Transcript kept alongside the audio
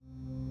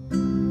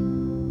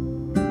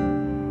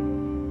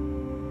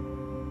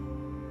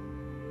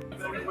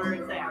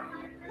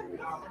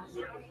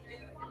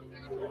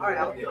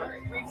Are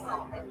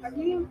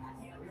you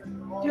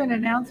doing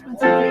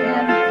announcements at the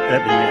end?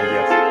 At the end,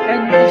 yes.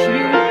 And it's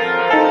you?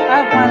 I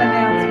have one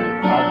announcement.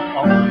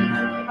 I'll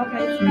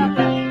Okay, it's not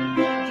that.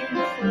 June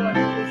 4th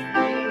is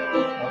the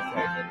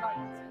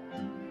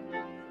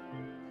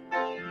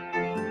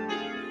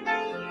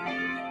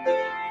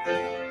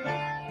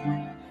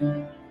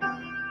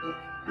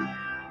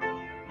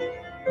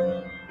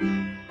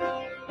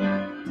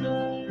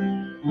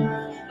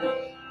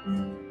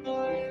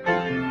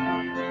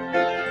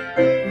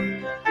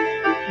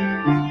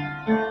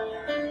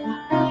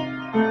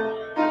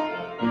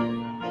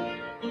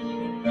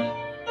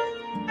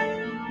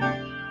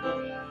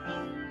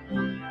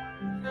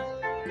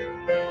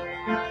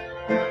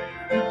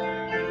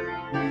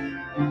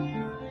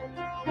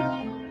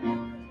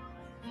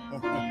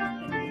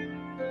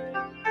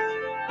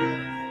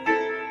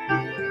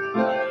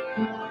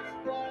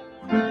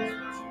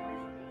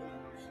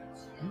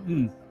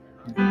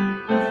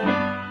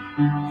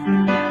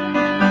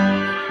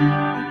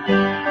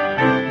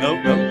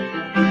Nope.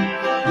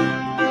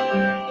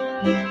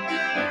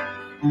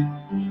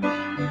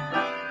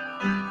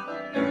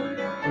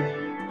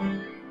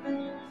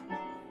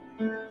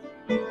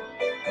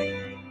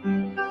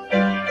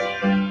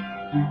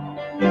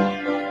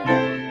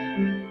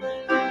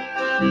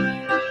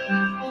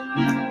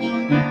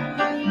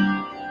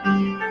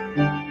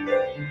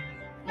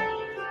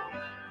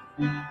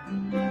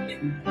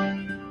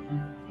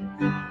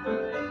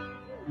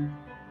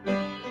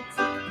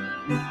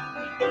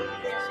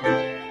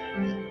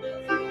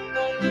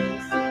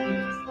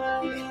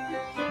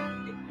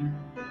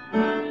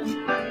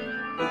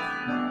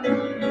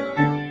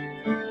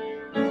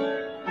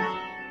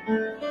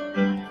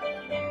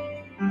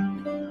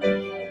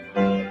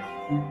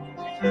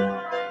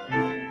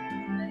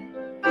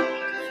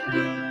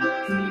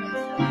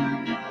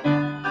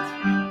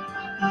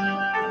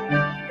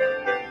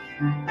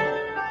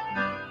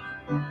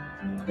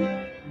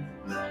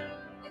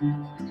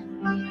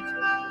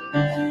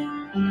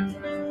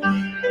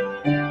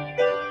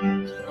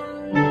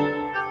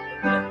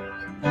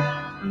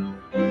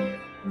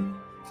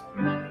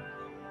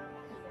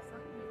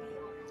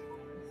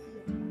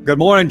 Good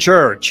morning,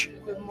 church.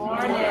 Good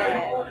morning.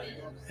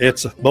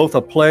 It's both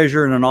a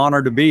pleasure and an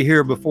honor to be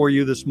here before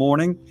you this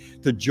morning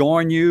to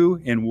join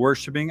you in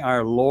worshiping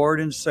our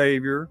Lord and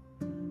Savior,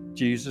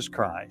 Jesus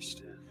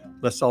Christ.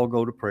 Let's all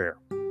go to prayer.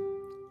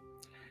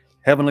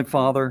 Heavenly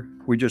Father,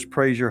 we just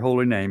praise your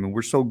holy name, and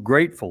we're so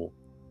grateful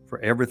for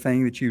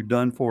everything that you've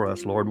done for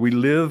us, Lord. We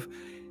live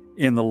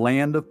in the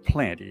land of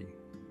plenty,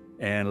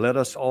 and let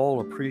us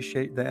all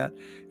appreciate that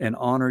and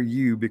honor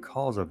you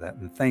because of that.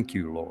 And thank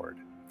you, Lord.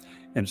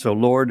 And so,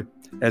 Lord,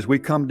 as we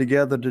come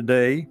together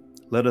today,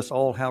 let us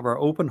all have our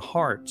open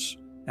hearts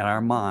and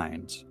our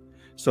minds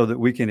so that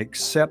we can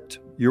accept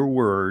your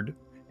word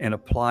and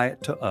apply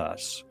it to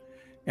us.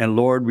 And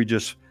Lord, we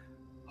just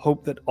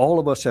hope that all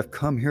of us have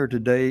come here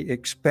today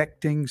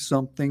expecting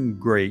something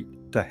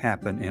great to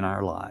happen in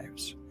our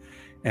lives.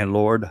 And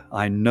Lord,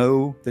 I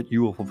know that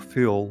you will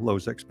fulfill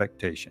those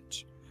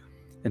expectations.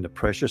 In the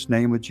precious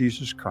name of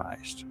Jesus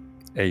Christ,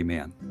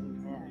 amen.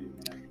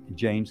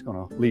 Jane's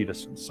going to lead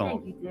us in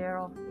song. Thank you,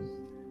 Daryl.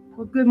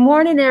 Well, good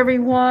morning,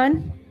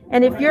 everyone.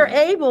 And if you're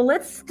able,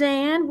 let's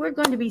stand. We're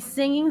going to be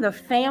singing The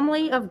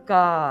Family of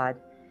God.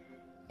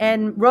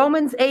 And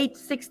Romans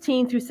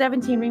 8:16 through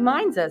 17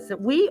 reminds us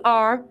that we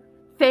are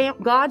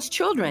God's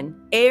children,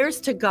 heirs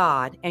to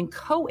God and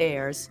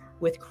co-heirs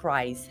with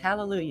Christ.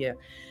 Hallelujah.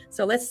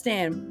 So let's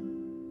stand.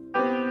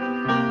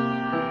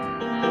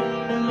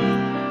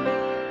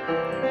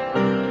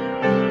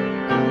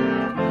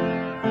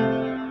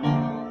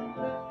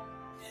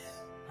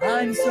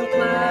 I'm so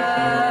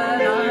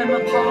glad I'm a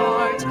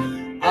part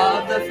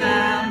of the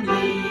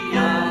family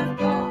of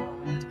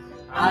God.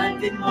 I've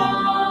been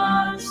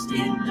washed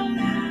in the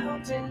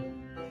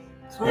mountain,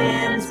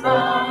 cleansed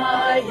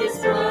by his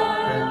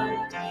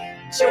blood,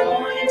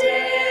 joined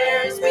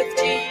heirs with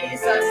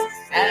Jesus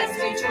as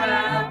we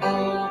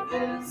travel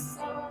this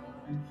side.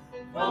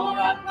 For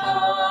I'm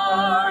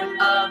part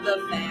of the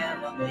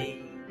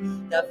family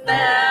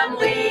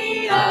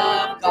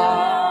of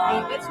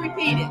God. Let's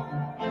repeat it.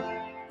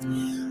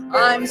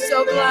 I'm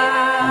so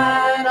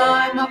glad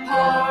I'm a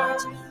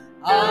part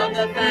of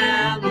the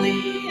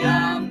family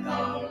of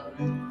God.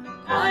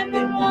 I've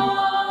been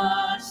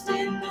washed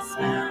in this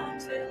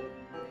mountain,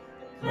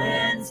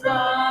 cleansed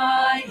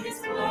by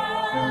his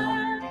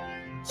blood,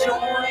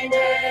 joined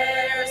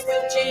heirs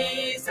with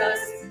Jesus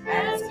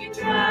as we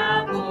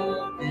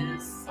travel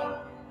this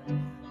side.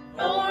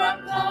 For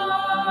I'm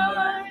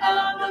part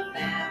of the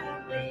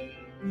family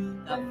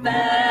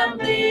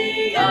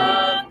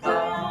of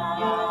God.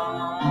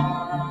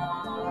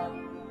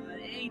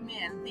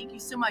 Amen. Thank you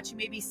so much. You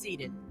may be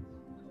seated.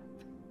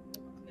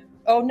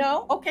 Oh,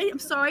 no? Okay, I'm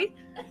sorry.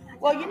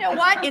 Well, you know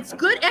what? It's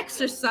good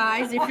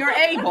exercise if you're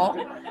able.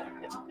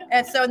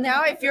 And so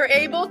now if you're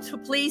able to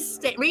please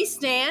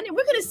restand, and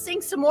we're going to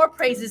sing some more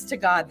praises to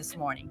God this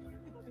morning.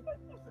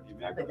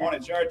 Good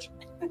morning, church.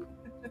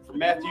 From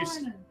Matthew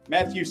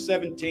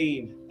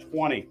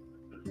 17:20.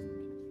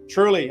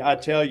 Truly, I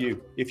tell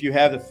you, if you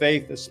have the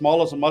faith as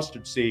small as a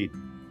mustard seed,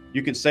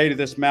 you can say to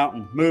this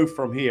mountain, move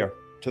from here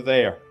to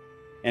there,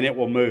 and it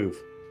will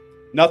move.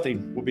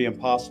 Nothing will be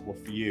impossible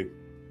for you.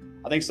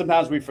 I think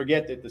sometimes we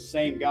forget that the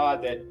same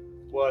God that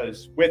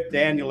was with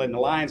Daniel in the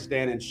lion's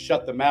den and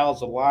shut the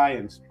mouths of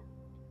lions,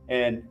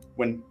 and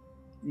when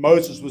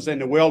Moses was in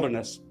the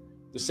wilderness,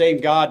 the same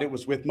God that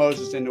was with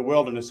Moses in the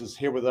wilderness is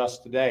here with us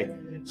today.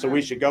 So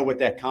we should go with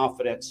that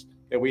confidence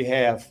that we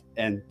have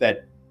and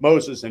that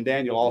Moses and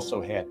Daniel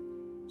also had.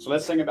 So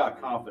let's sing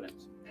about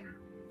confidence.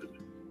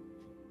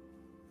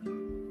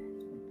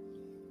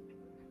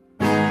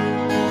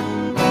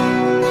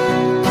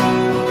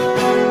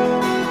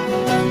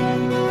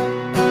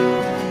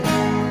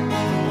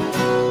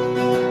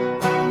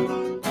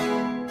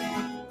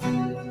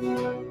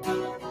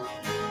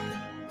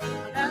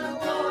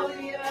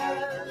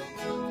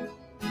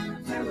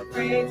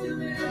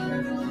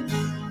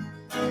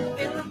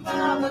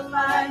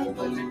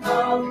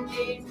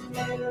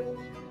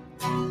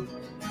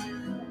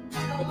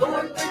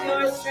 Lord, with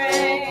your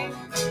strength,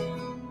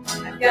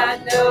 I've got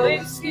no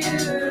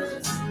excuse.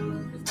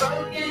 'Cause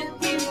broken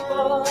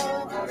people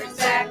are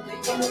exactly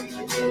what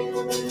you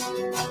do.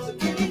 So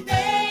give me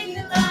faith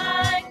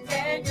like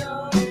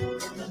Daniel in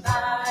the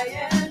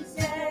lion's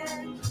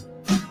den.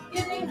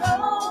 Give me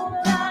hope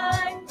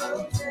like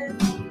Moses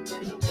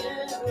in the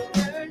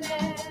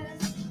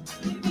wilderness.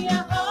 Give me a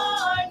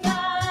heart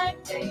like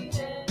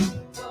David,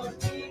 Lord,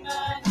 be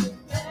my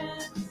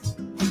defense.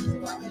 So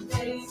I can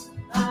face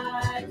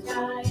my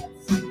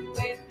giants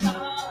with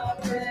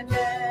confidence.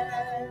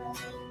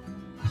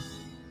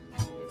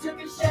 It took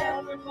a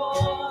shepherd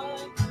boy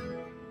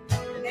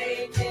to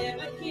make him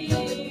a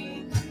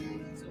king.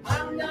 So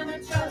I'm gonna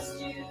trust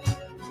you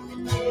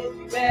and give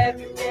you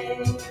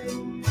everything.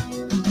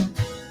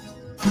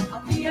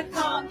 I'll be a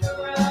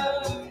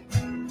conqueror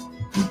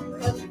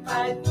because you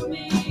fight for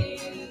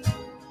me.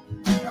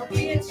 I'll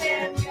be a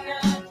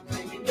champion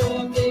in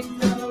your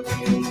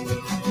victory.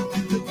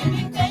 So give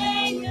me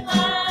faith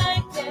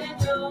like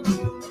Daniel in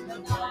the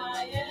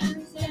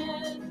lion's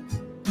den.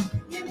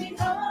 Give me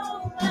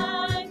hope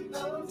like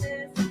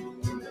Moses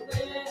in the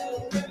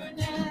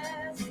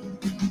wilderness.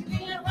 Give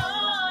me a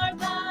heart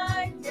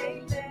like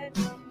David,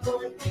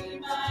 Lord, be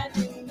my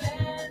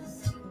defense.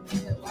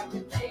 So I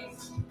can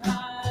face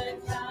my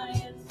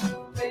giants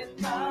with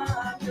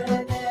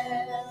confidence.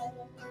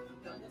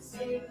 Gonna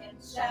sing and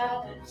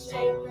shout and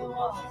shake the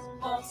walls.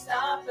 Won't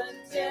stop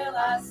until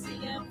I see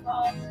him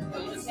fall.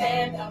 Gonna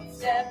stand up,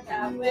 step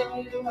out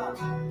when you walk.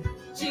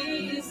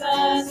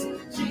 Jesus,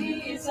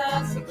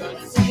 Jesus.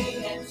 Gonna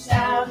sing and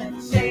shout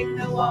and shake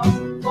the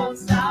walls. Won't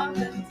stop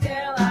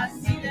until I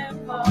see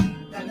them fall.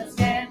 Gonna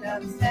stand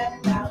up,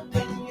 step out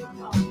when you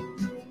walk.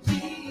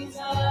 Jesus.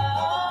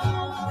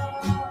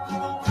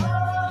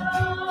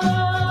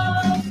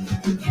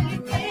 Give me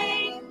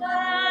faith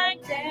like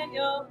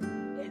Daniel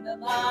in the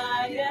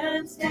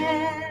lion's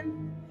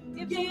den.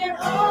 Give me a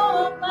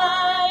hope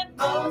like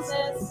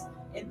Moses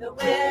in the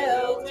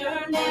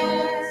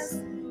wilderness.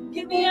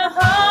 Give me a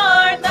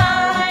heart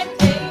like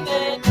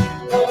David,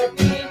 Lord,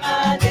 be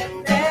my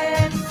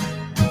defense.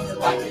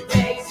 So I can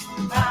face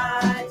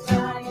my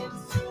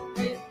giants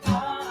with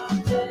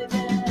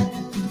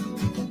confidence.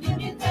 Give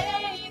me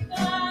faith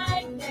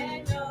like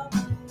Daniel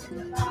in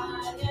the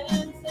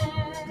lion's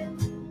den.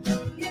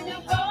 Give me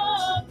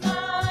hope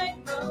like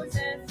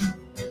Moses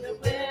in the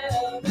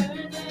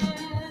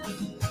wilderness.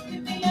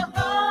 Give me a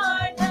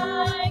heart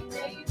like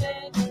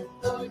David,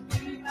 Lord,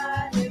 be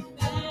my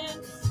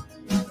defense.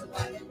 So I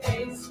can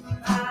face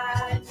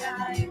my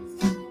giants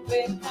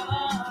with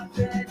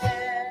confidence.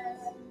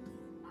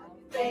 I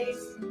can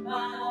face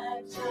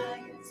my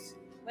giants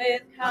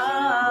with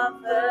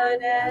confidence.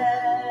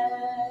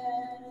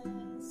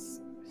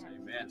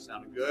 Amen.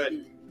 Sounded good.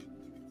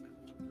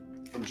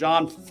 From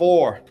John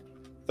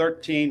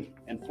 4:13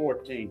 and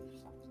 14.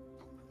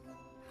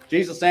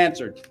 Jesus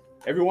answered,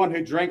 everyone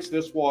who drinks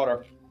this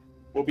water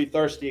will be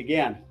thirsty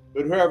again,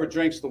 but whoever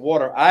drinks the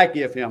water I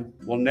give him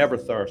will never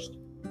thirst.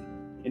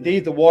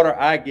 Indeed, the water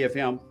I give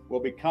him will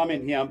become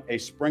in him a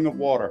spring of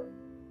water,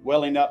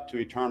 welling up to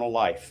eternal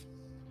life.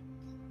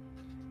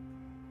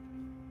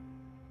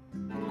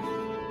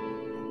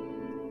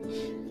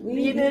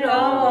 Leave it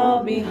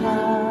all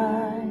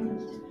behind.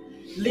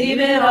 Leave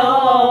it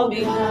all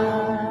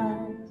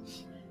behind.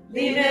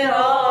 Leave it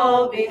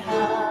all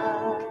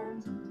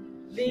behind.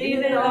 Leave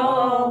it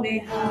all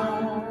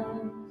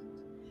behind.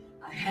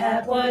 I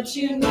have what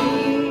you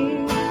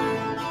need,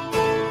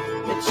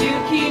 but you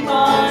keep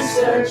on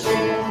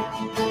searching.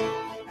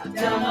 I've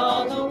done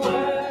all the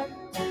work,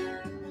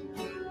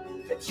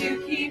 but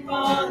you keep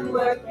on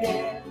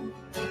working.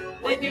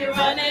 When you're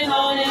running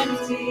on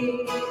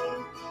empty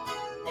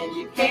and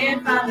you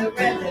can't find the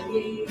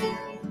remedy,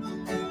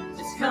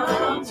 just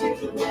come to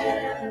the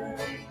well.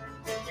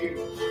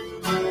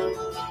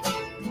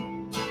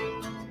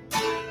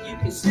 You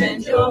can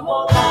spend your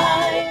whole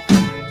life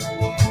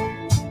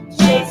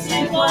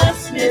chasing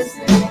what's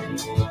missing,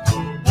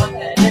 but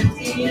that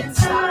empty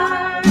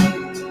inside,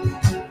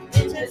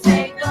 it just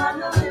ain't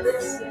gonna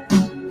listen.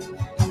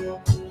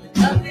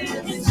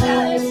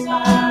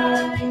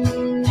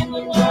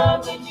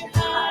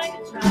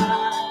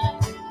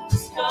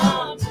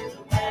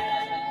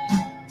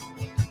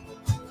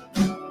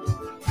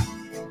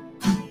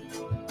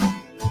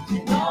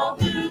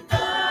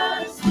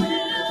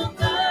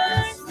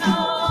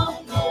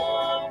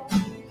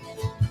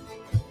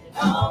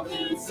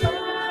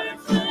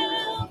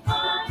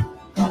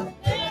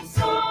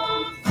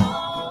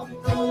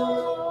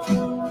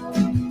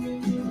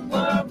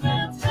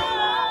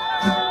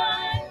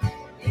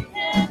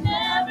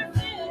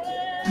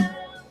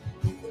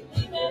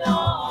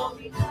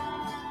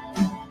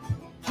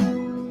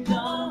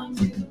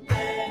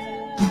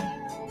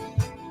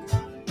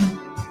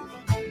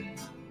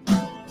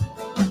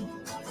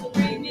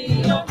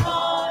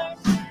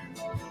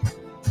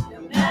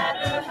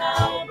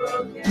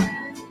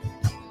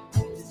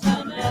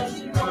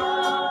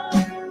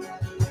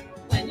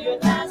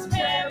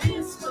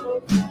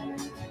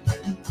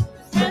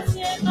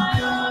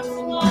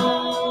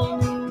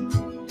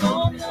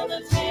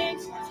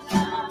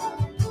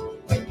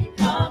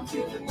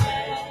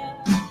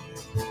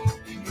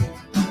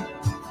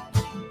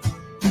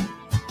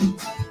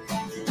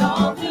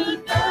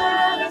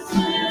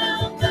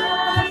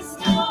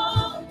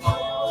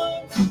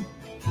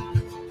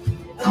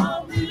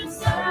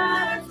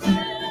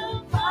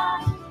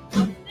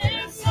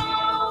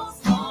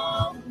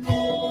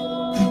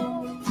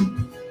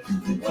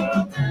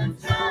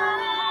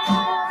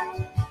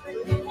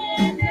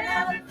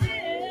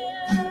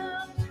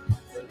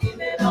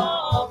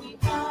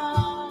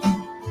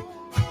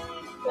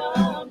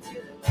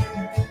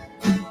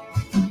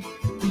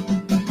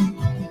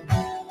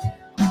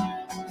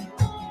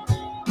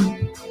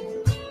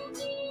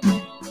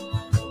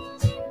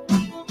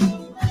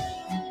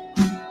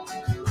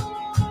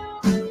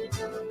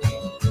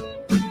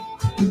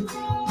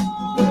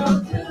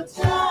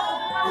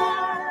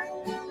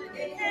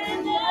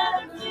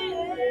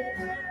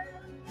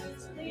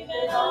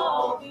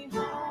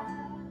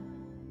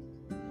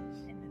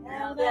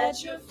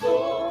 that you're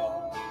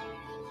full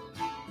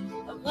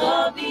of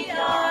love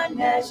beyond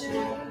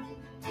measure.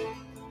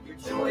 Your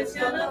joy's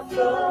gonna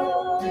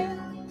flow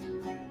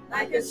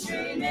like a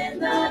stream in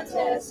the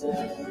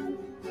desert.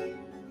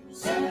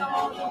 Soon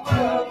all the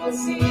world will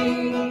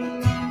see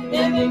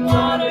living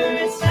water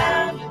is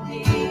found in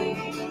me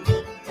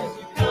as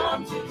you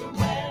come to the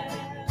well.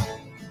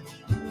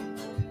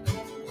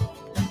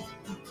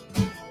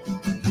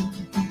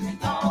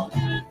 And all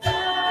who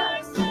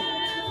thirst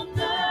will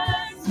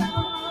thirst no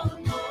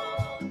more.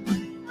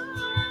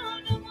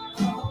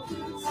 All who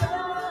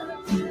turn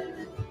to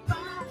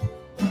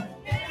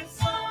their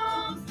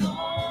souls no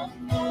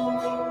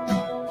more.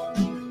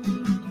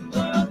 The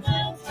world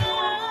will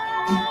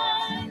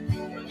turn,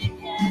 for it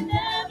can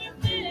never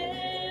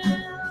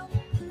fill.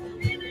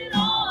 Leave it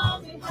all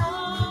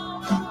behind.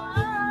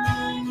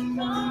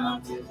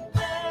 Come to the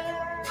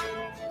well.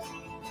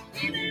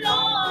 Leave it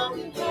all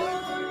behind.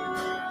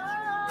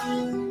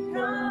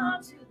 Come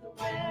to the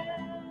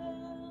well.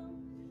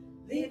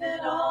 Leave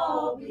it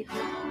all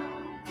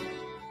behind.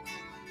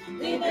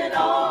 Leave it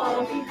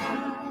all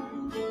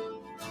behind.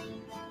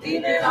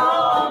 Leave it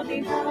all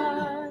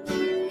behind.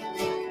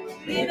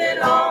 Leave it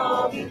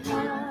all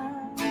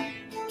behind.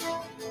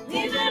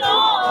 Leave it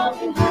all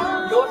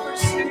behind. Your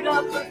pursuit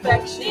of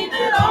perfection. Leave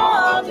it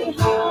all behind.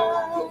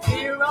 Your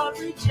fear of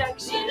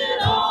rejection. Leave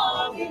it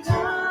all behind.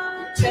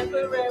 Your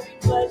temporary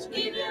pleasure.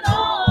 Leave it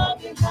all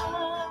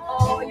behind.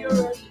 All your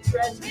earthly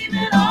treasures. Leave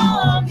it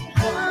all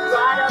behind.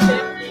 Right up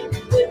empty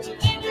religion.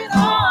 Leave it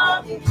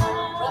all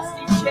behind.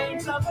 Rusty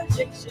chains of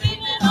addiction. Leave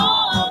it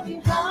all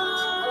behind.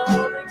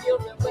 All the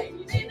guilt and weight.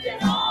 Leave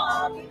it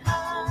all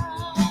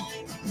behind.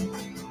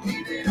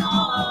 Leave it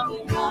all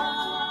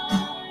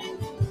behind.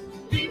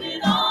 Leave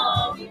it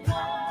all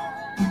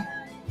behind.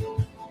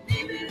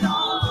 Leave it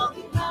all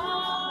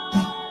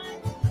behind.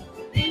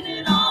 Leave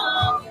it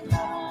all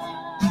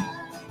behind.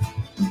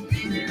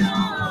 Leave it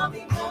all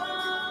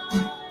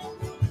behind.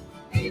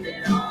 Leave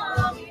it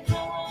all behind.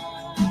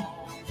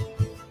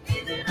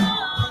 Leave it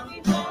all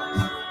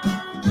behind.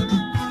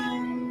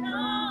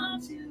 Come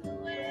to the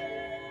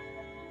well.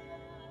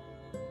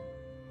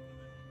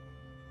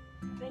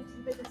 Thank you,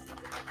 Bishop.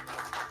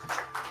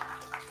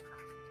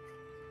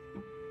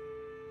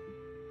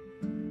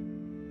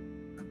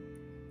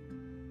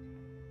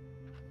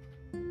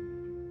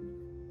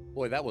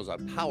 Boy, that was a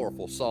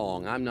powerful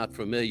song. I'm not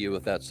familiar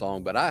with that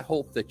song, but I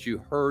hope that you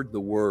heard the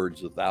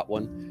words of that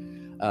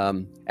one.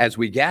 As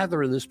we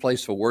gather in this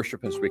place for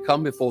worship, as we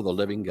come before the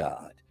living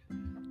God,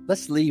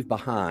 let's leave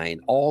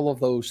behind all of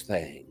those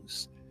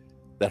things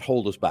that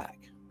hold us back.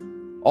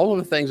 All of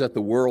the things that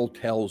the world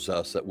tells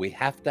us that we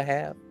have to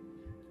have,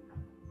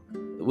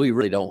 we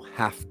really don't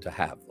have to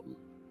have them.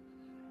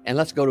 And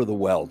let's go to the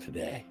well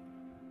today.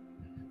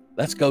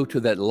 Let's go to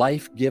that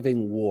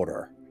life-giving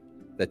water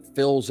that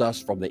fills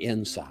us from the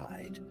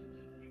inside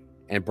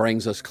and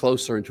brings us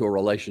closer into a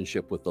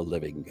relationship with the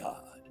living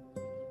God.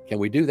 Can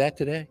we do that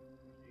today?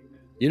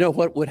 You know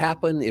what would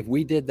happen if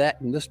we did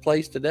that in this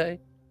place today?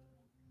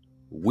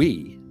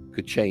 We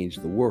could change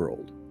the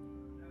world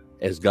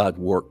as God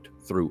worked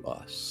through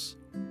us.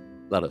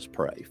 Let us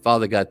pray.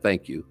 Father God,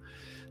 thank you.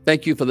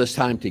 Thank you for this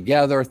time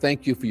together.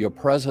 Thank you for your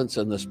presence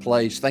in this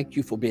place. Thank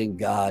you for being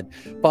God.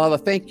 Father,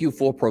 thank you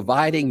for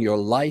providing your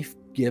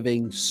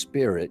life-giving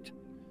spirit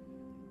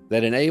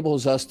that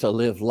enables us to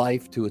live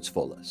life to its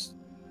fullest.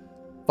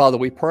 Father,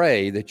 we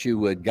pray that you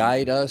would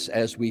guide us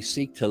as we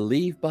seek to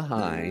leave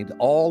behind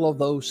all of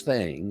those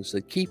things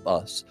that keep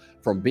us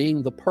from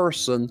being the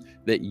person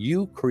that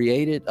you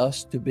created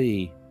us to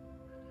be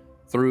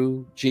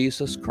through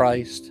Jesus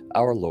Christ,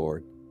 our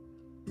Lord.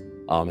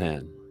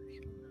 Amen.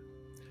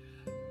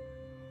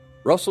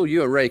 Russell,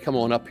 you and Ray, come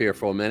on up here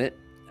for a minute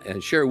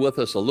and share with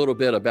us a little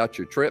bit about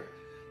your trip.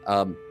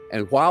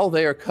 And while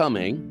they're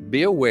coming,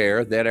 be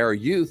aware that our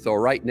youth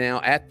are right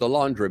now at the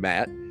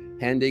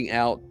laundromat handing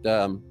out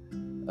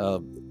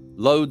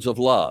loads of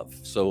love.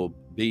 So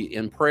be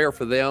in prayer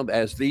for them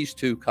as these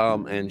two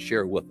come and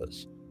share with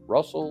us.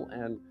 Russell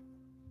and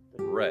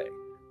Ray.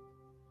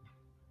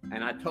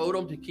 And I told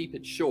them to keep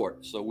it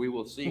short, so we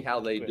will see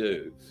how they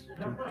do.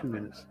 2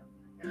 minutes.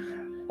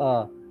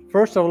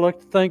 First, I would like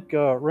to thank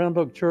Round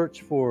Oak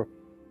Church for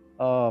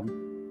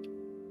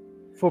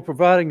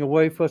providing a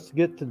way for us to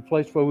get to the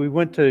place where we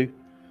went to.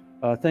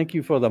 Thank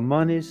you for the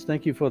monies.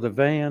 Thank you for the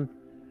van.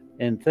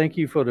 And thank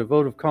you for the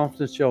vote of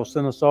confidence y'all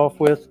sent us off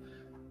with.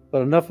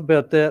 But enough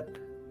about that.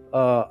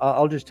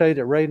 I'll just tell you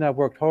that Ray and I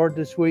worked hard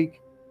this week.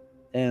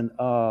 And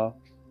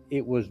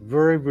it was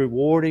very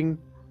rewarding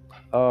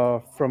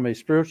from a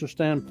spiritual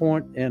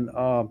standpoint. And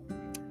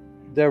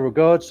there were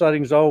God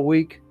sightings all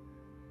week.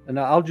 And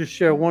I'll just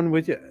share one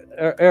with you.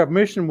 Our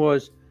mission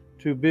was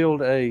to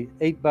build a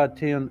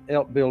 8x10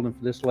 outbuilding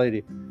for this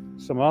lady.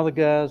 Some other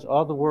guys,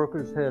 other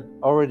workers had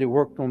already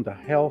worked on the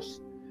house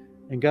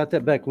and got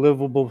that back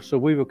livable. So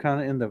we were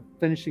kind of in the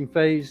finishing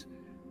phase.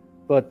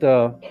 But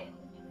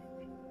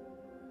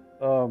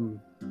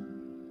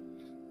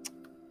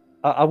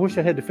I wish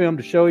I had the film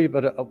to show you,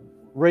 but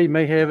Ray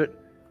may have it.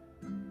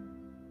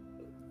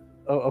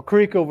 A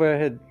creek over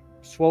there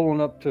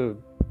swollen up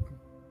to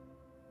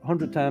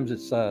 100 times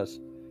its size.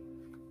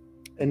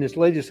 And this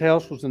lady's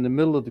house was in the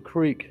middle of the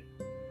creek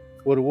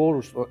where the water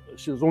was,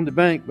 she was on the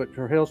bank, but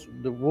her house,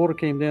 the water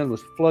came down,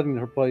 was flooding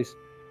her place.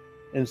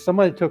 And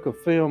somebody took a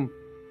film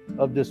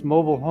of this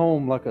mobile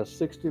home, like a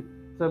 60,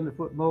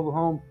 70-foot mobile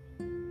home,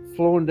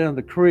 flowing down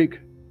the creek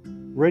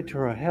right to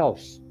her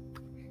house.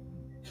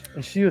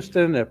 And she was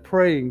standing there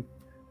praying,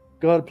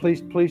 God,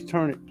 please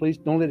turn it. Please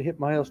don't let it hit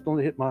my house. Don't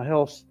let it hit my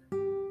house.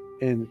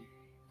 And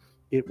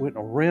it went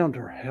around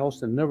her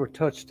house and never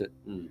touched it.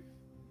 Mm.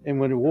 And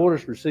when the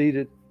waters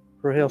receded,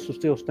 her house was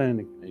still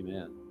standing.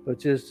 Amen. But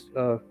just,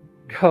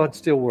 God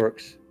still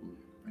works.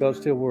 God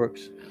still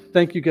works.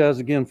 Thank you guys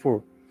again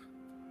for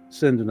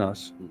sending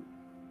us.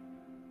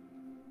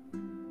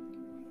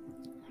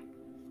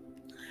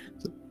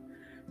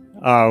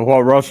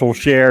 What Russell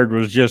shared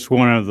was just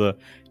one of the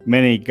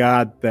many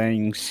God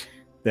things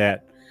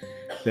that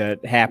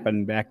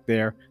happened back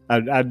there.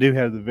 I do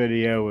have the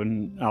video,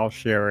 and I'll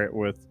share it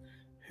with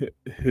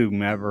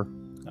whomever.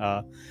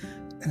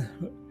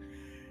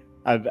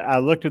 I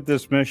looked at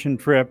this mission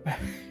trip,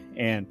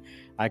 and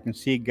I can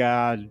see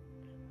God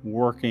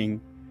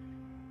working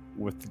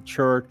with the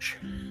church,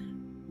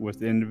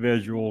 with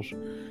individuals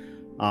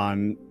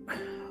on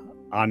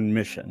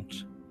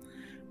missions.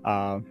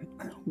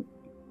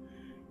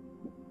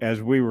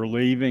 As we were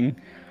leaving,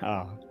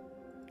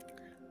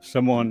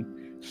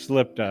 someone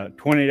slipped a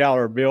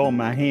 $20 bill in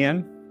my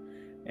hand,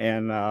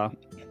 and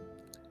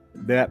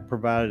that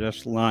provided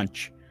us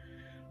lunch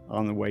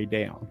on the way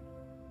down,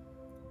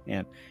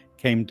 and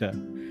came to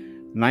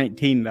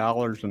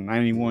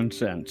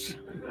 $19.91.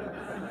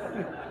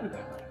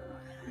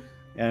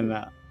 And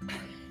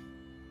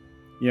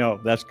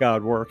that's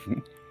God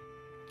working.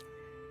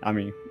 I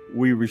mean,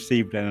 we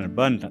received an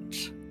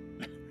abundance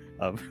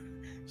of.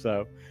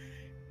 So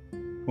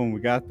when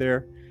we got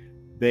there,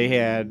 they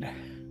had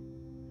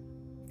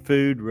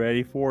food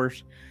ready for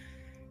us,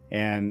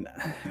 and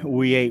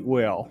we ate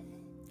well.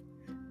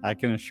 I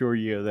can assure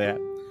you of that.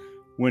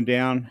 Went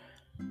down,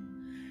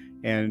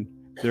 and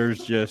there's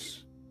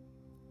just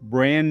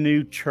brand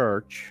new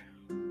church.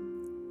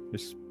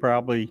 It's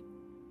probably,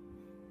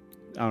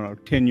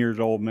 10 years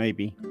old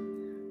maybe.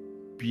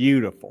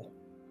 Beautiful,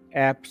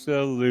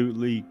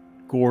 absolutely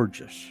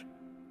gorgeous.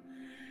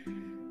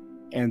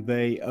 And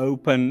they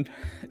opened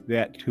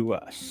that to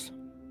us.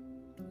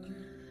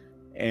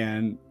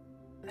 And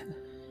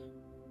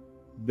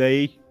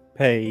they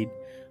paid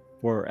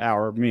for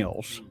our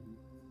meals.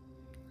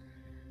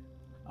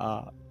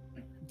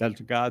 That's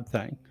a God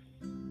thing.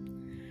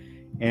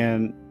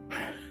 And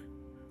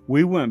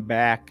we went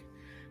back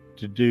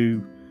to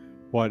do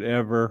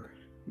whatever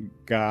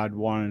God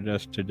wanted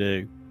us to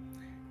do.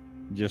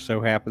 It just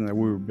so happened that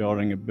we were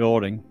building a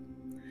building.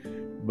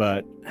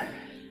 But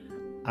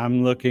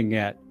I'm looking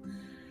at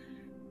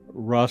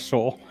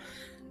Russell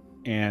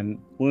and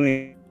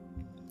William,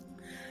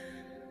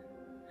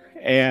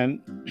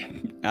 and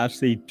I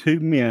see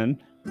two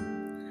men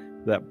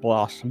that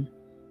blossom,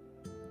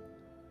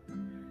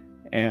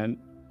 and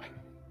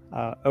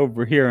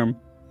overhear them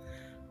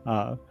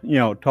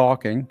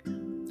talking,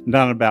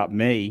 not about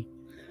me,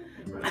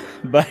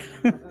 but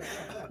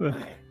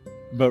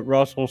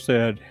Russell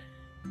said,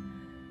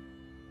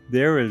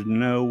 there is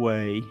no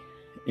way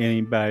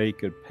anybody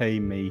could pay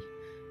me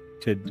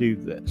to do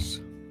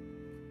this.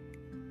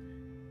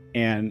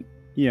 And,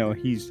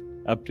 he's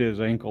up to his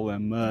ankle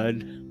in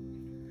mud,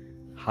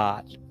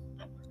 hot.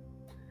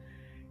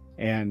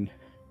 And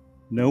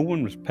no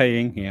one was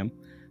paying him.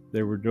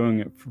 They were doing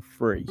it for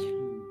free.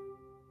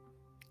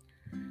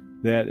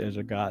 That is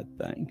a God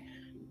thing.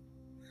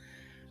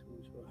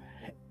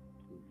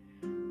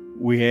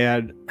 We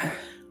had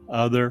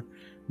other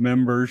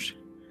members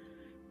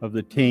of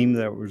the team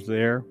that was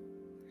there,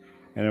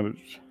 and it was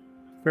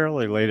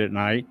fairly late at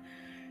night,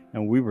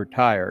 and we were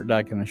tired,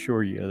 I can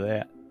assure you of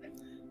that.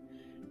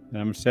 And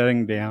I'm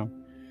sitting down,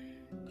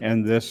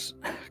 and this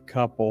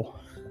couple,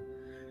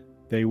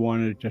 they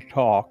wanted to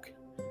talk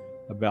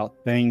about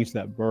things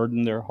that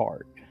burdened their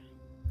heart.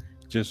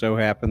 Just so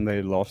happened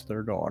they lost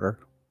their daughter,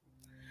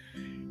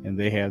 and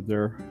they had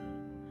their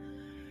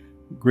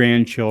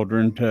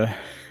grandchildren to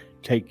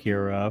take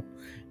care of,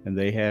 and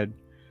they had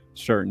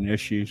certain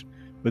issues,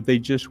 but they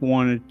just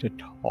wanted to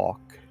talk.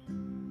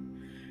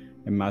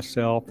 And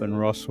myself and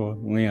Russell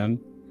and Lynn,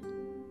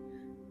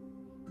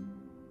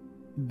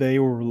 they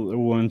were the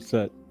ones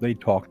that they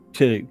talked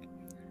to.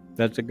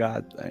 That's a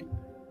God thing.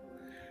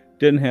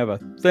 Didn't have a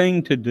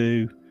thing to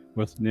do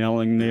with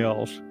nailing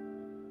nails,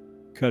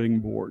 cutting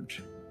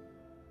boards.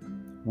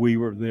 We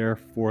were there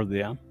for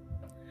them.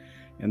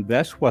 And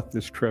that's what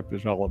this trip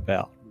is all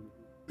about.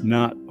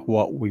 Not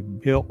what we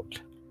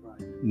built,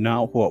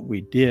 not what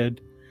we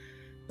did,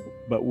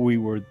 but we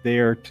were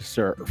there to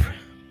serve.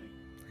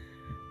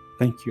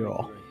 Thank you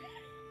all.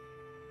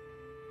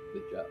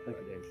 Good job. Thank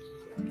you, David.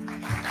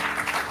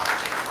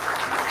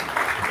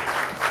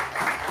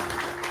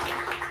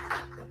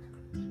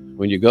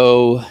 When you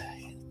go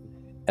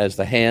as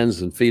the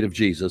hands and feet of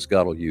Jesus,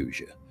 God will use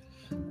you.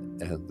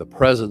 And the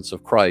presence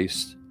of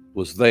Christ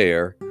was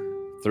there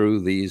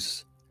through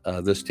this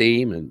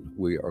team, and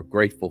we are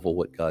grateful for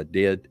what God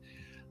did.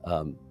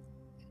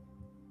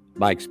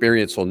 My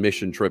experience on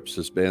mission trips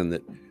has been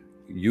that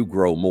you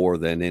grow more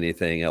than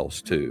anything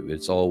else too.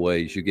 It's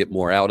always, you get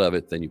more out of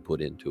it than you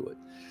put into it.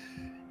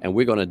 And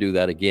we're going to do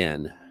that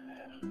again.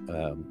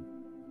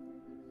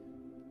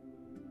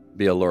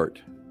 Be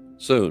alert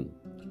soon,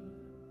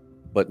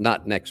 but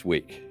not next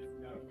week.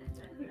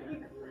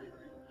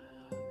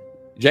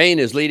 Jane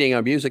is leading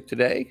our music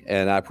today,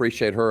 and I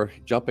appreciate her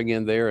jumping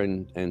in there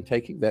and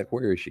taking that.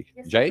 Where is she?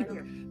 Yes, Jay, right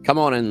here. come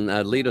on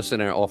and lead us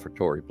in our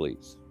offertory,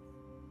 please.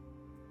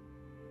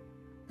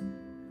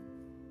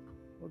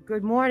 Well,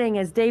 good morning.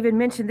 As David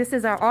mentioned, this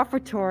is our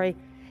offertory.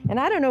 And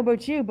I don't know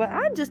about you, but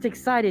I'm just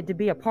excited to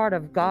be a part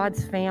of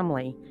God's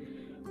family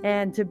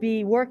and to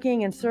be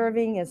working and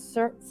serving as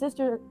a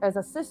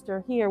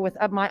sister here with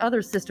my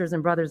other sisters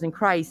and brothers in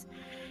Christ.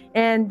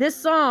 And this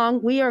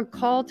song, we are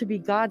called to be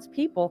God's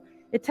people.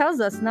 It tells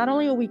us not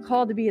only are we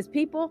called to be his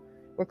people,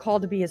 we're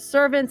called to be his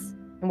servants,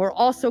 and we're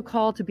also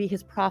called to be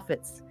his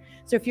prophets.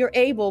 So if you're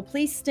able,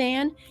 please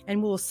stand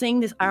and we'll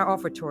sing our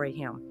offertory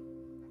hymn.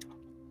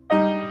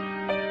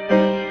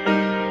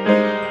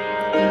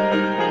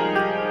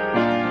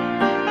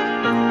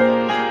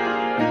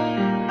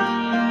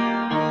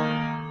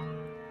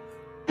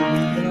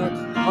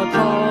 Are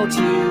called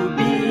to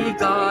be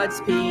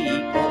God's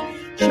people,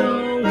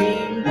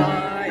 showing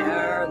by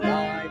our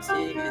lives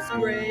his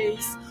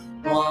grace,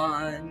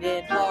 one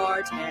in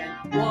heart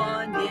and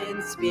one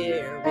in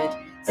spirit,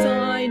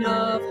 sign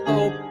of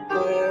hope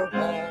for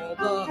all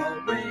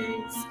the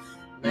race.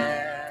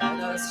 Let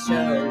us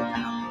show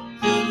how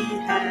he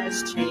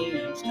has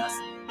changed us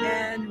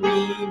and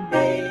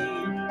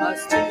remade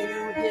us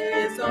to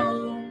his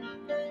own.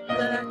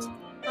 Let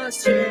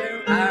us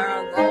share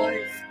our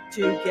life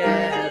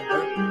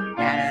together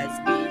as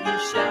we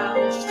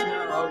shout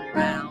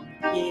around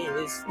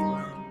his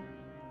throne.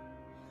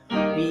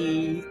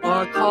 We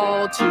are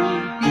called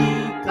to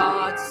be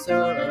God's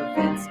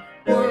servants,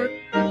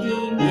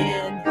 working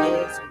in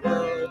his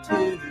world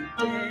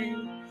today,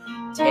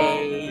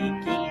 taking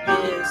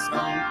his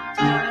own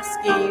task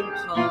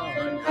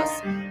upon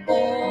us,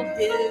 all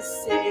his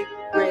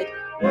sacred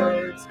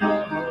words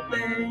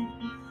obey.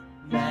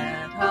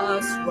 Let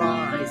us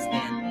rise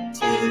then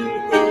to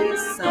his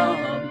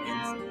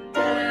summons,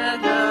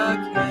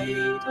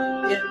 dedicate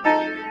him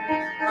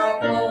our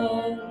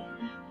all,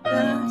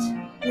 that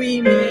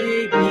we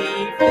may be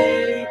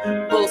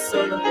faithful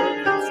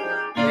servants,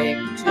 quick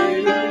to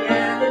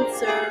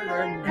answer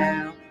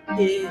now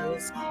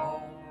his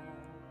call.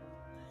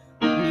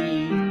 We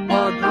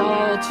are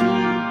called to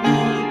be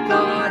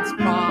God's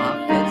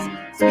prophets,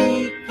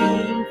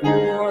 speaking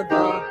for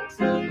the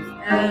truth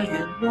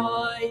and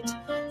right,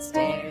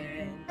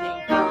 standing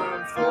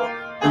firm for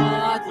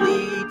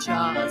godly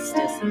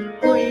justice,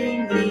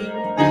 bringing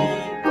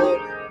evil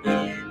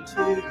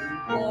into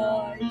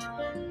light.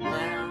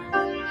 Now,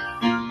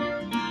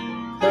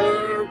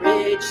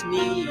 courage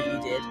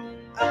needed,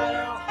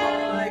 our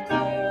high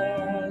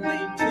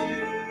calling to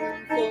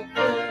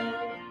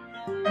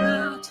fulfill,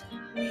 that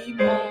we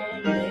all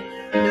may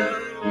know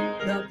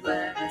the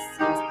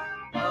blessings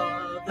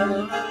of the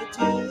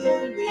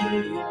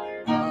doing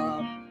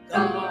of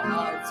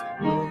God's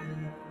will.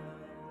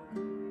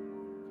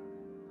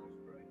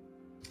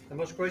 And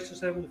most gracious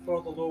Heavenly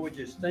Father, Lord, we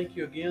just thank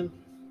you again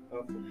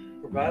for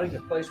providing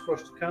a place for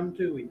us to come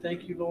to. We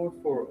thank you, Lord,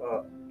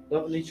 for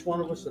loving each one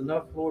of us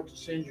enough, Lord, to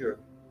send your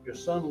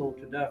Son, Lord,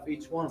 to die for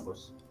each one of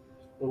us.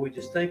 Lord, we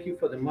just thank you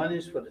for the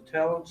monies, for the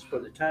talents, for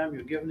the time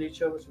you're giving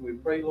each of us. And we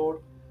pray,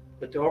 Lord,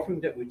 that the offering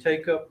that we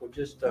take up will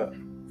just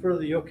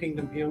further your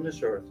kingdom here on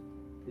this earth.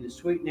 In the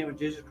sweet name of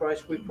Jesus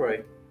Christ, we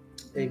pray.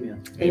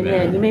 Amen.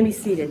 Amen. You may be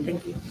seated.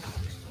 Thank you.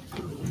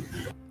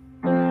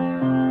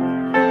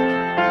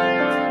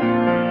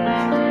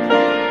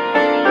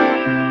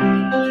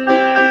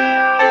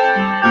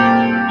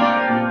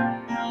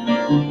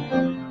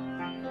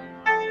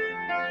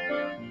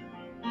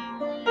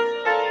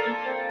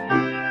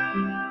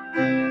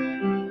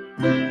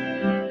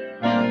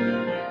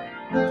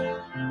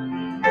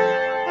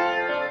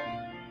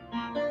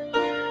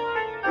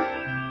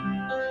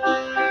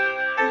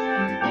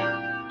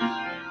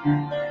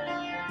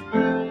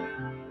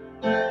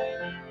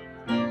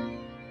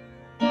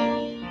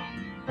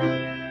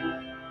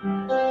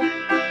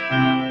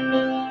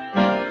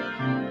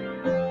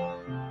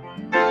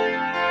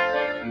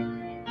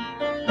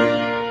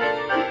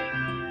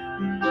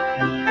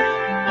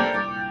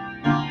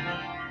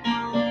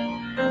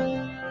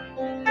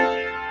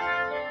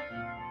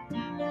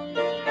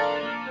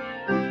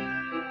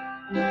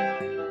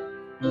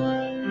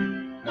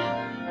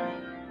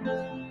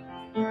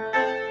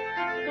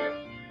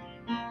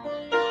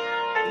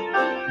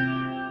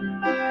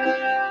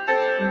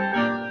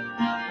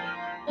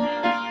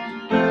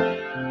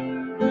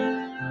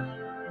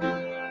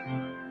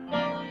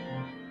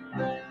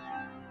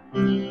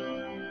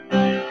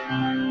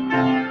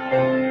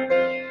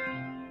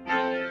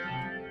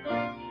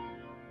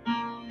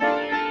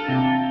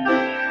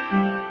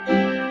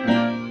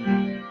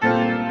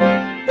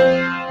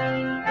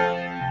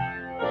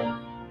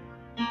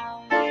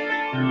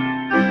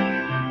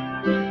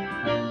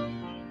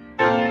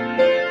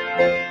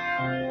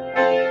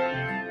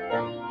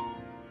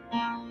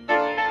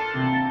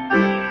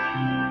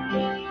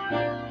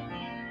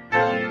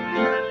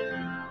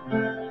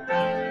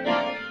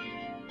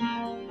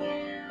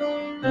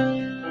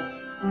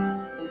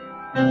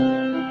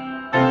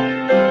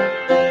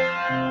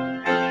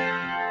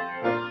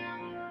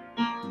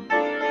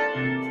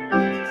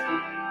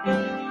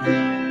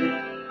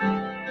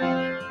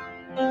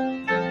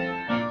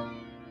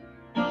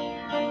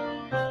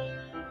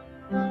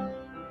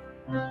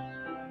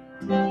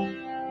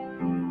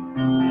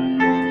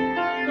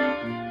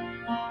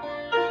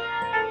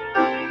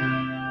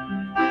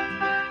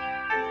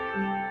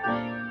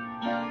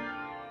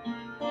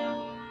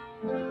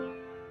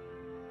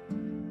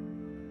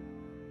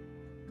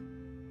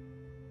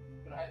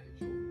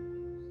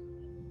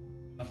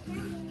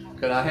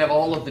 I have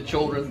all of the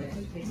children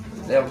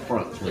up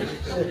front, please?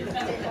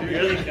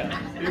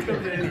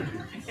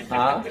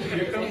 Huh?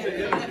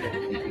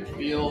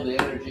 Feel the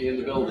energy in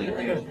the building.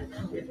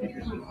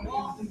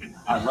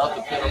 I love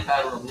the pitter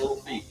patter of little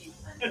feet.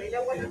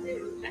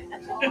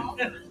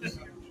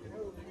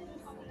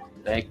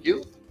 Thank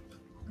you.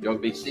 You'll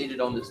be seated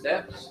on the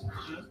steps.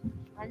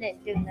 I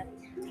didn't do that.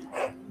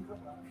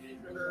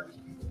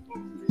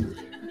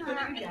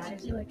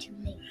 You were too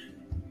late.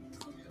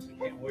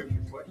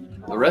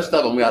 The rest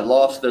of them got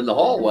lost in the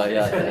hallway,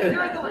 I think.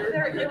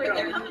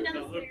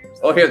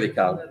 Oh, here they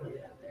come.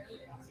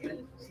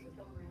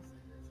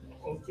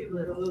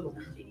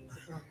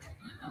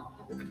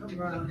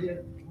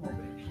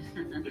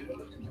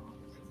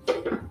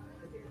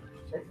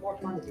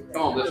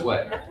 Come on this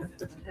way.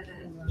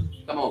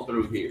 Come on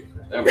through here.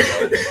 There we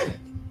go.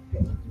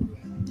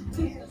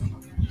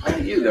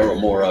 I knew there were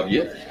more of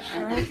you.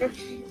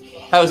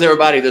 How's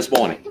everybody this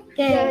morning?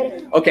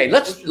 Good. Okay,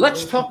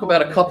 let's talk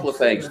about a couple of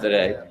things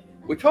today.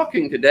 We're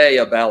talking today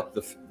about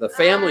the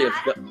family of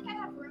God.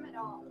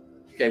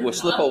 Okay, we'll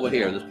slip over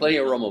here. There's plenty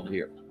of room over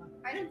here.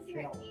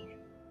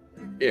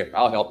 Here,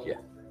 I'll help you.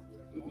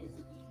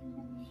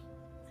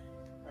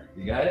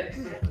 You got it?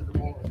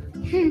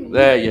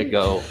 There you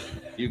go.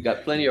 You've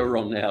got plenty of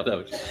room now,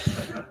 don't you?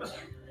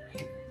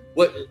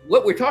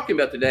 What we're talking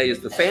about today is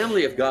the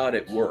family of God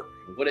at work,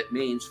 and what it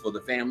means for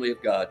the family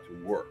of God to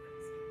work.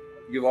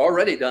 You've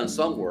already done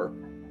some work.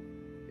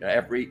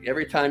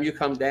 Every time you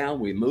come down,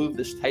 we move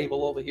this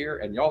table over here,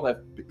 and y'all have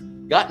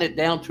gotten it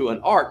down to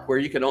an art where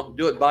you can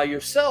do it by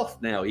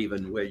yourself now,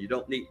 even where you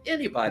don't need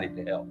anybody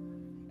to help.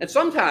 And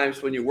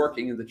sometimes when you're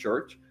working in the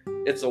church,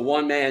 it's a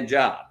one-man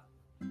job.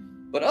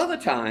 But other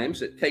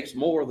times, it takes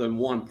more than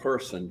one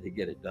person to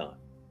get it done.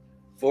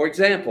 For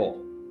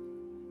example,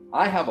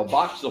 I have a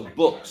box of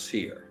books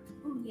here.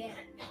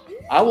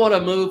 I want to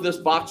move this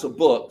box of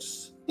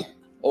books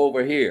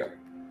over here.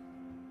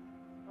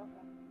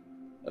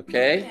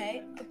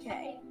 Okay?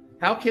 Okay.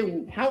 How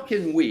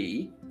can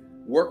we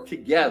work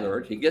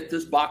together to get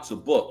this box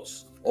of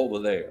books over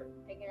there?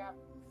 Pick it up.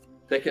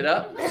 Pick it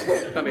up?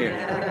 Come here.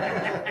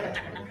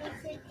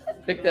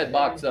 Pick that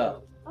box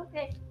up.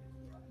 Okay.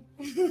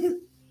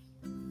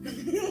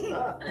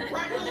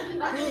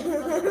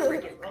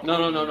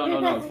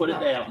 No. Put it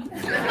down.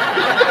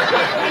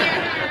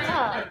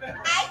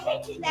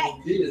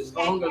 He is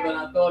stronger than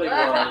I thought he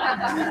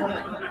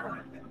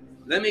was.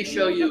 Let me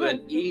show you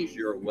an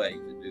easier way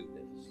to do this.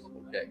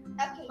 Okay.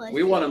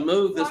 We want to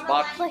move this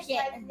box.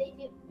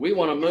 We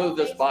want to move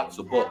this box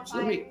of books.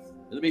 Let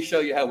me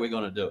show you how we're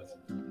going to do it.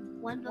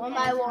 One by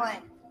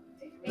one.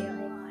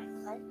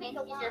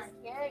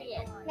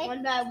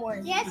 One by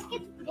one. Just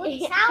get the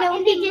books out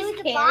and then move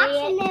the box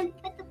and then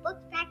put the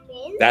books back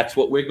in. That's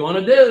what we're going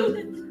to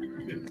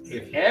do.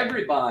 If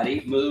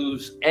everybody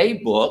moves a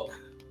book,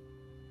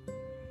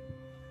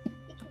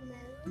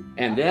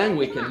 and then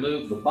we can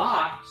move the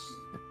box,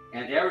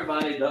 and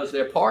everybody does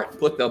their part,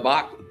 put their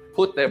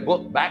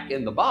book back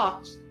in the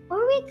box.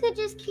 Or we could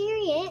just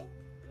carry it.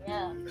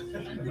 Yeah.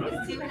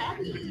 It's too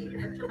heavy.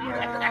 No.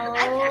 I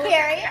can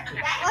carry it.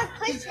 Or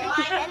push it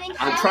and then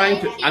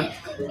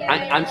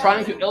I'm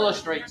trying to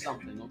illustrate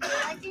something.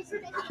 Okay?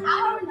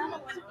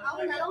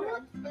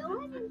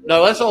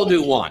 No, let's all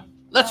do one.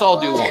 Let's all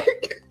do one.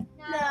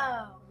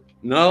 No.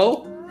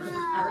 No?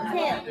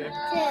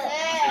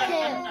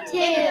 Two.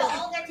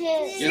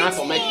 You're not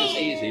going to make this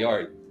easy,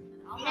 are you?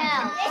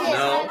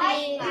 No.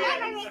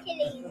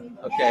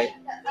 Okay.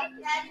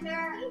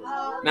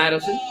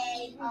 Madison,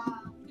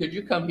 could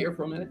you come here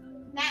for a minute?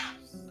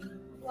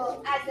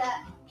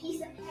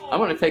 I'm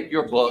going to take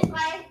your book.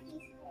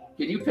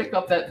 Can you pick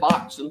up that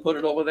box and put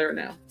it over there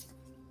now?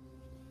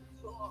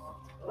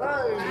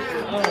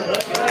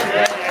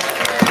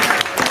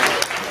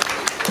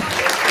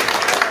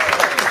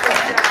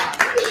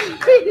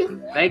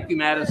 Thank you,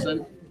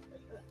 Madison.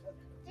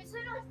 There's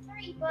little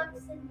 3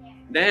 books in there.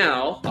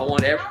 Now, I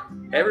want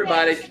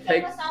everybody to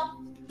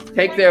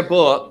take their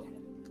book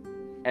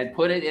and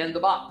put it in the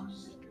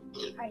box.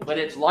 But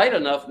it's light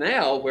enough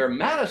now where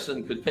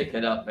Madison could pick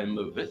it up and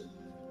move it.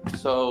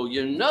 So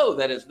you know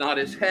that it's not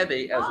as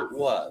heavy as it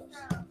was.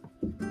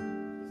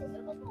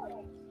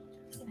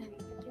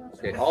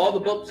 Okay, all the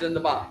books in the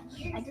box.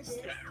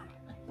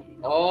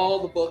 All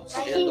the books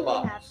in the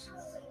box.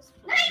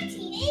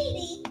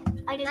 1980.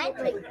 I just like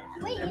that.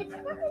 Wait, it's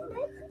from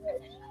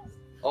 1980.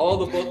 All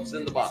the books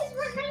in the box. This is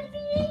from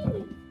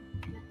 1980.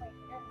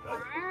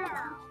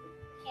 Wow.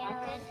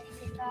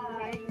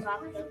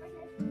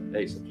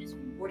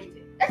 Jason,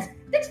 42.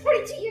 That's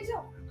 42 years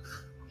old.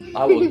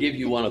 I will give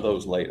you one of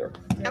those later.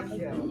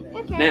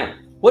 Okay. Now,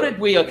 what did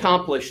we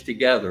accomplish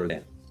together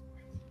then?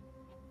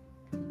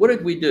 What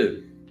did we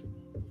do?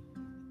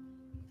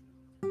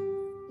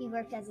 We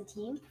worked as a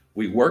team.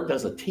 We worked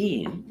as a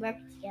team,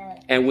 Worked together.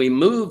 and we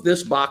moved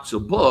this box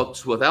of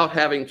books without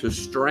having to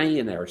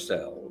strain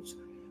ourselves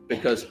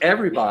because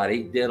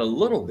everybody did a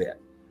little bit.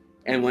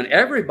 And when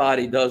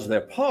everybody does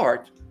their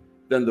part,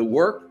 then the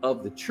work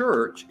of the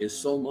church is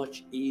so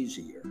much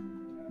easier.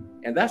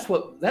 And that's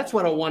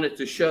what I wanted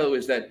to show,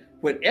 is that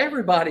when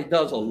everybody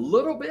does a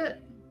little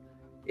bit,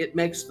 it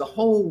makes the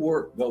whole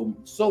work go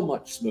so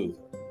much smoother.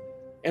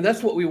 And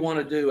that's what we want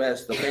to do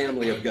as the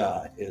family of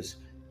God, is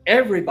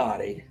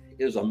everybody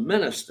is a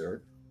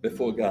minister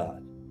before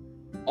God,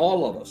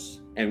 all of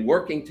us. And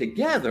working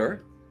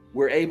together,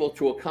 we're able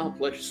to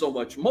accomplish so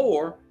much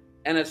more.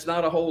 And it's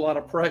not a whole lot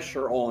of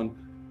pressure on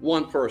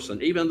one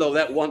person, even though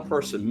that one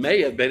person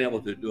may have been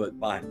able to do it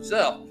by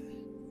himself.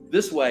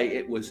 This way,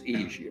 it was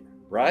easier,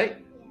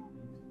 right?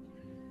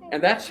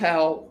 And that's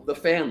how the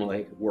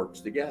family works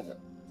together.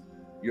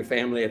 Your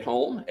family at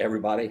home, if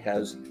everybody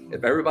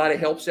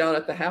helps out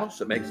at the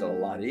house, it makes it a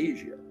lot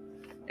easier.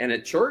 And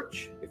at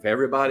church, if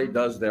everybody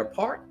does their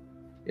part,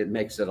 it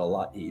makes it a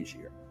lot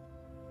easier.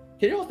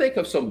 Can you all think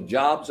of some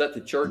jobs at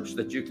the church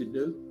that you could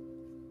do?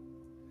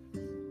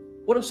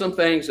 What are some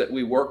things that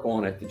we work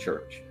on at the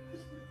church?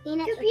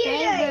 Clean up the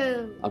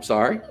playroom. I'm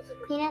sorry?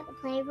 Clean up the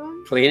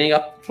playroom. Cleaning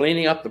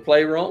up the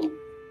playroom.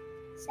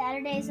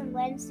 Saturdays and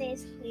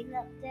Wednesdays, clean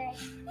up day.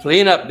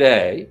 Clean up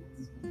day.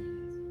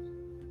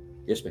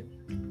 Yes, ma'am.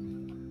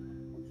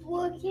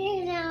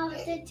 Working out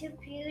the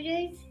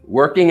computers.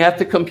 Working at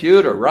the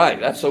computer, right.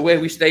 That's the way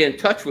we stay in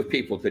touch with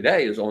people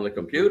today, is on the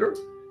computer.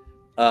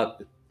 How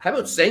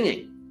about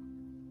singing?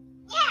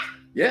 Yeah.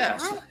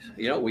 Yes.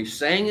 You know, we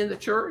sang in the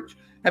church.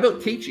 How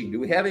about teaching? Do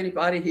we have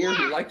anybody here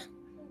who likes?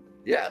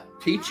 Yeah,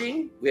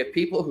 teaching. We have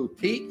people who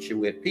teach, and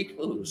we have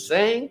people who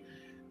sing.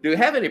 Do we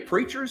have any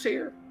preachers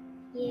here?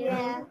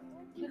 Yeah.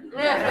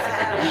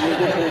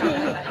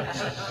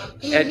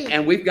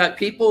 And we've got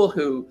people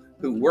who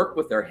work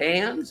with their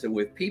hands, and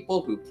with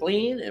people who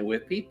clean, and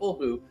with people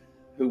who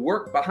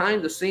work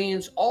behind the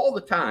scenes all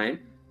the time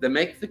to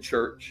make the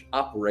church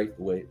operate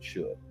the way it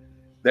should.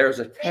 There's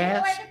a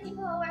task. Who are the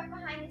people who work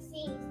behind the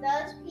scenes?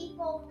 Those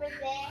people over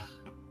there.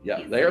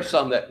 Yeah, there are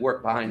some that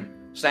work behind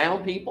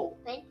sound people.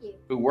 Thank you.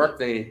 Who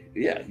work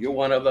you're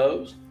one of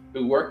those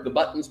who work the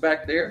buttons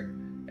back there,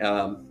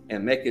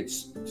 and make it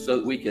so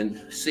that we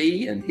can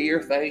see and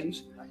hear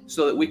things,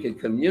 so that we can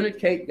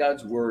communicate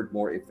God's word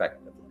more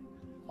effectively.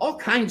 All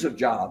kinds of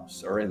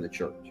jobs are in the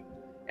church.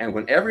 And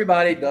when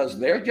everybody does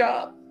their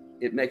job,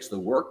 it makes the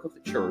work of the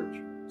church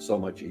so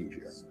much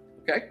easier.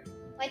 Okay?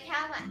 Like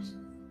how much?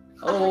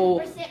 Oh,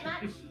 100%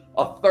 much?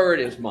 a third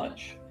as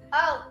much.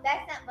 Oh,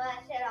 that's not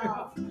much at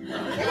all. That's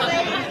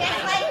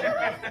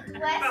less than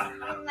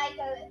like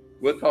a.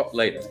 We'll talk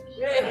later.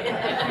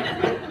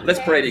 Let's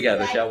pray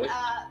together, shall we? The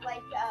whole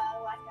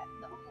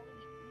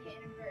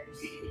universe.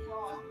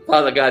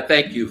 Father God,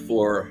 thank you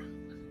for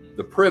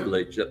the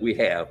privilege that we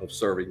have of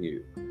serving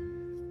you.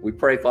 We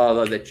pray,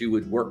 Father, that you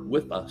would work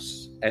with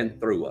us and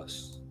through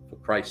us for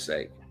Christ's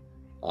sake.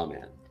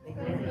 Amen.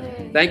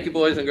 Thank you,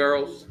 boys and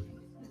girls.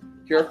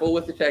 Careful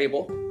with the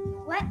table.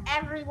 Let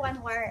everyone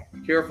work.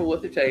 Careful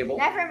with the table.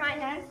 Never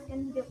mind, I was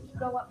going to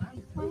go up my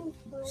phone.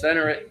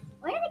 Center it.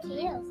 What are the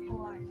candles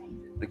for?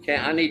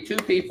 I need 2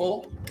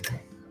 people.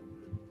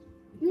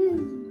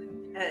 I'm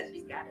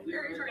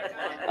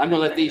going to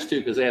let these 2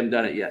 because they haven't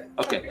done it yet.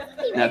 Okay.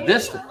 Now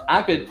this,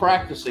 I've been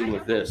practicing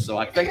with this, so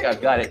I think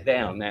I've got it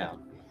down now.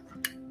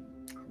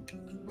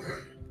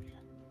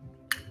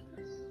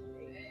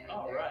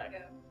 All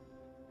right.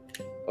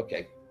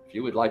 Okay. If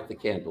you would like the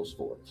candles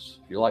for us.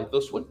 If you like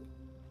this one.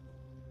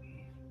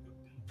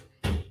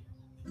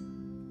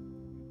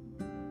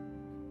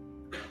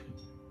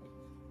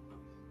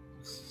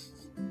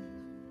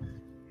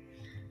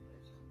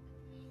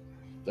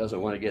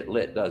 Doesn't want to get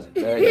lit, does it?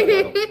 There you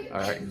go.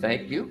 All right,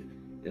 thank you.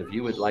 If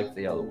you would like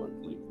the other one,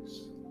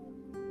 please.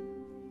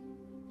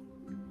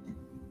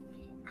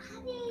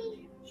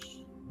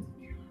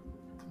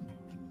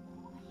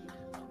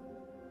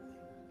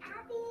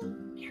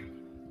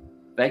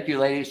 Thank you,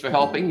 ladies, for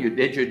helping. You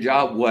did your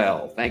job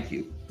well. Thank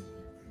you.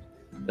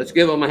 Let's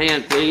give them a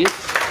hand, please.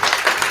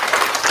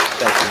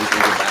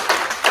 Thank you.